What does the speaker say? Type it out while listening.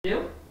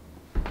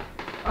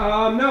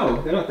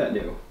No, they're not that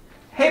new.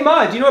 Hey,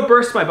 Ma, do you know what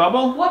burst my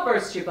bubble? What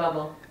burst your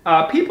bubble?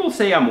 People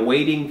say I'm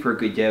waiting for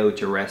Godot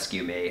to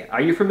rescue me.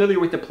 Are you familiar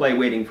with the play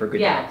Waiting for Godot?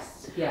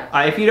 Yes, yes.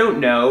 If you don't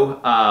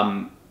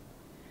know,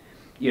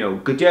 you know,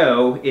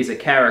 Godot is a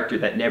character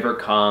that never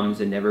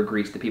comes and never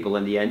greets the people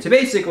in the end. So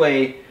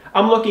basically,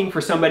 I'm looking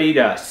for somebody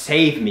to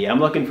save me. I'm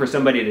looking for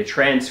somebody to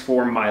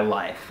transform my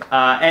life.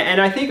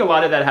 And I think a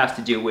lot of that has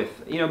to do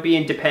with, you know,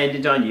 being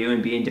dependent on you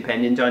and being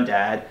dependent on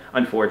Dad,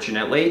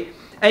 unfortunately.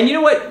 And you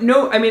know what?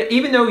 No, I mean,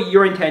 even though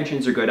your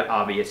intentions are good,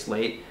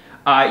 obviously,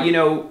 you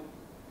know,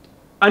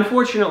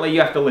 unfortunately,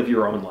 you have to live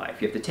your own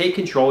life. You have to take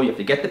control, you have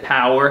to get the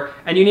power,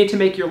 and you need to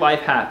make your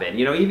life happen.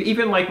 You know,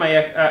 even like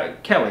my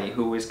Kelly,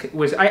 who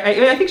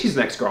I think she's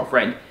an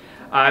ex-girlfriend.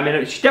 I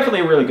mean, she's definitely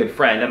a really good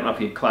friend. I don't know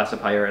if you'd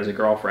classify her as a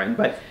girlfriend,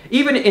 but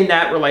even in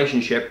that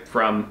relationship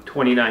from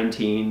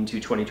 2019 to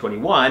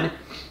 2021,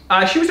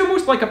 she was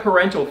almost like a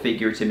parental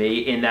figure to me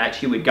in that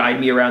she would guide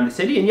me around the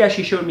city. And yes,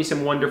 she showed me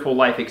some wonderful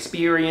life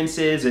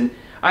experiences, and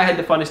I had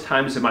the funnest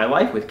times of my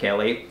life with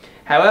Kelly.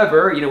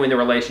 However, you know, when the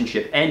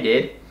relationship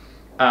ended,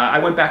 I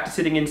went back to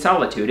sitting in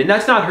solitude, and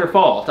that's not her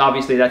fault.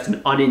 Obviously, that's an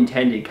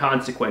unintended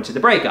consequence of the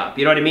breakup.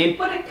 You know what I mean?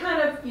 But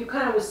you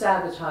kind of was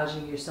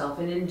sabotaging yourself,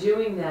 and in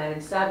doing that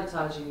and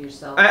sabotaging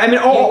yourself, I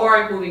mean, you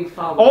weren't moving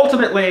forward.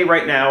 Ultimately,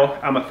 right now,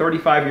 I'm a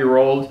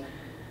 35-year-old,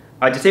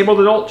 a disabled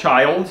adult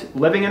child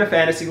living in a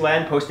fantasy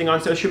land, posting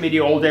on social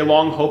media all day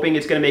long, hoping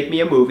it's going to make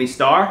me a movie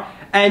star.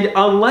 And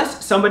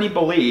unless somebody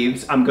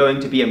believes I'm going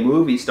to be a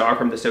movie star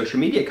from the social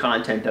media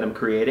content that I'm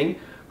creating,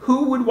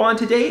 who would want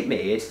to date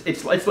me?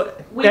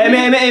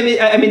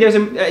 I mean,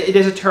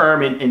 there's a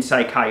term in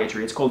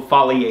psychiatry. It's called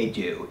folie à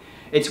deux.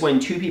 It's when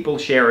two people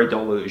share a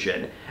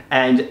delusion.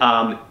 And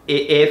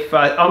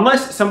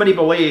unless somebody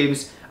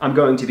believes I'm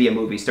going to be a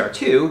movie star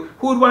too,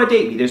 who would want to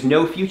date me? There's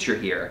no future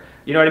here.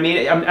 You know what I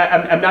mean?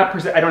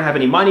 I don't have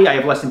any money. I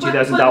have less than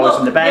 $2,000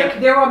 in the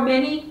bank. There are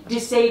many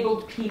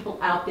disabled people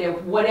out there,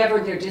 whatever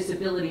their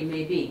disability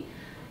may be.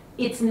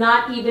 It's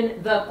not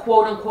even the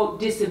quote-unquote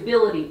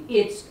disability.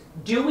 It's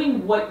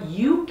doing what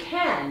you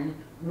can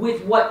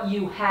with what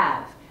you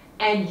have.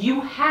 And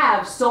you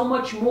have so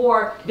much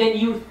more than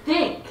you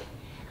think.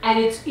 And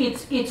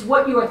it's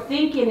what you're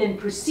thinking and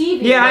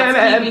perceiving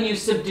that's keeping you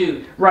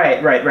subdued.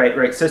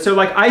 Right. So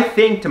like, I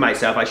think to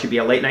myself I should be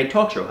a late night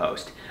talk show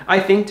host. I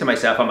think to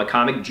myself I'm a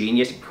comic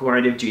genius,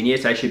 performative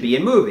genius, I should be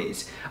in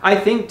movies. I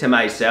think to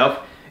myself,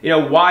 you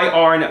know,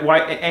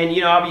 and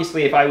you know,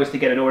 obviously if I was to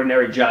get an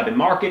ordinary job in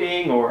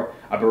marketing or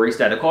a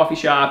barista at a coffee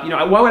shop, you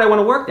know, why would I want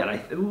to work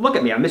that? Look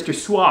at me, I'm Mr.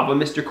 Suave, I'm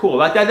Mr. Cool.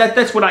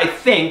 That's what I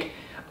think,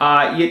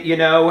 you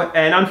know,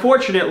 and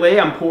unfortunately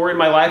I'm pouring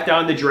my life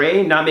down the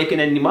drain, not making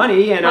any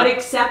money. But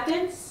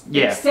acceptance,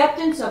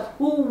 acceptance of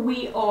who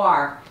we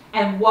are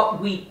and what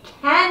we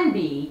can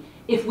be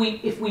if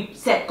we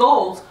set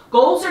goals.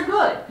 Goals are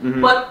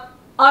good, but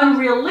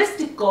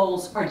unrealistic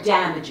goals are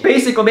damaging.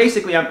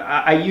 Basically,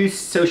 I use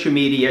social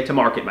media to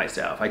market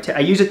myself. I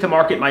use it to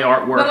market my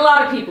artwork. But a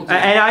lot of people do.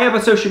 And I have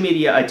a social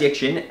media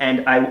addiction,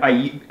 and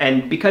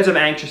and because I'm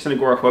anxious and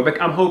agoraphobic,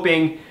 I'm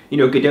hoping, you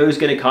know, Godot's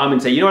going to come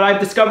and say, you know what, I've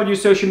discovered your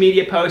social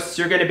media posts.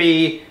 You're going to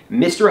be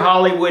Mr.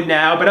 Hollywood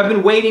now. But I've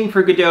been waiting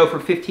for Godot for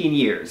 15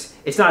 years.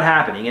 It's not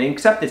happening, and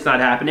accept it's not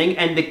happening.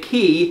 And the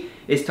key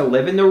is to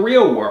live in the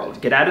real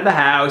world. Get out of the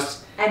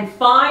house. And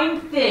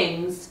find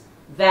things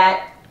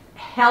that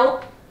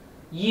help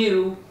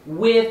you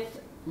with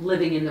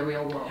living in the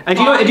real world. And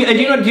do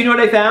you know what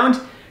I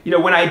found? You know,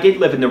 when I did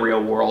live in the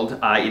real world,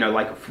 you know,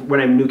 like when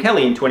I knew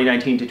Kelly in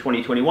 2019 to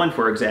 2021,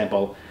 for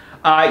example,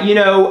 you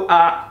know,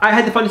 I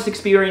had the funnest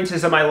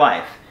experiences of my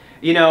life.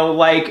 You know,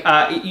 like,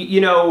 you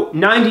know,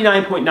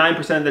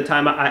 99.9% of the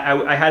time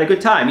I had a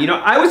good time. You know,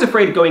 I was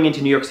afraid of going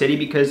into New York City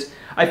because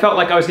I felt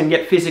like I was going to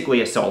get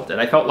physically assaulted.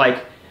 I felt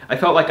like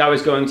I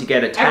was going to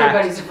get attacked.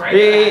 Everybody's afraid of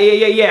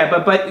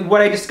that. But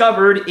what I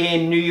discovered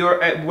in New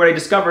York,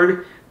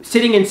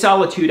 sitting in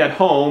solitude at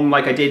home,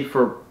 like I did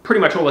for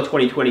pretty much all of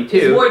 2022,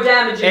 it's more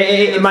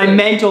damaging. My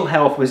mental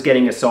health was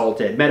getting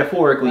assaulted,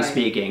 metaphorically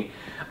speaking.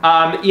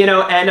 You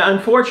know, and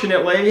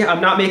unfortunately,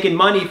 I'm not making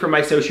money from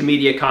my social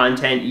media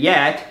content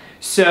yet.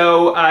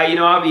 So, you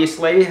know,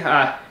 obviously,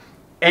 and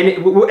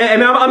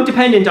I'm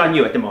dependent on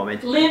you at the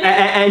moment.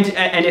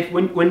 And if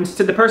when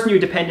the person you're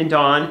dependent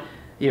on,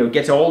 you know,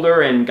 gets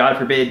older and God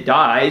forbid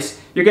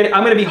dies, I'm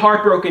gonna be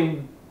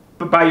heartbroken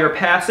by your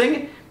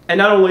passing. And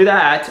not only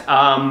that,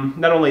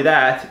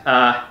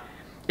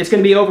 it's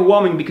gonna be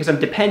overwhelming because I'm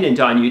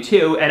dependent on you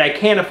too, and I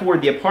can't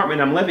afford the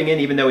apartment I'm living in,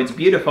 even though it's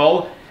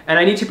beautiful. And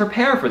I need to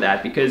prepare for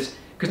that because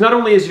not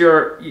only is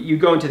you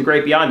going to the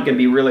great beyond gonna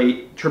be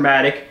really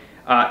traumatic,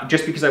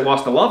 just because I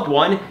lost a loved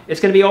one,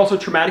 it's gonna be also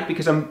traumatic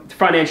because I'm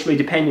financially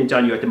dependent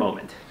on you at the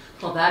moment.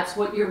 Well, that's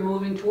what you're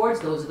moving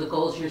towards. Those are the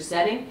goals you're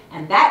setting,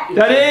 and that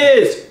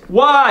is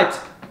what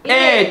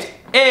it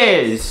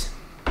is.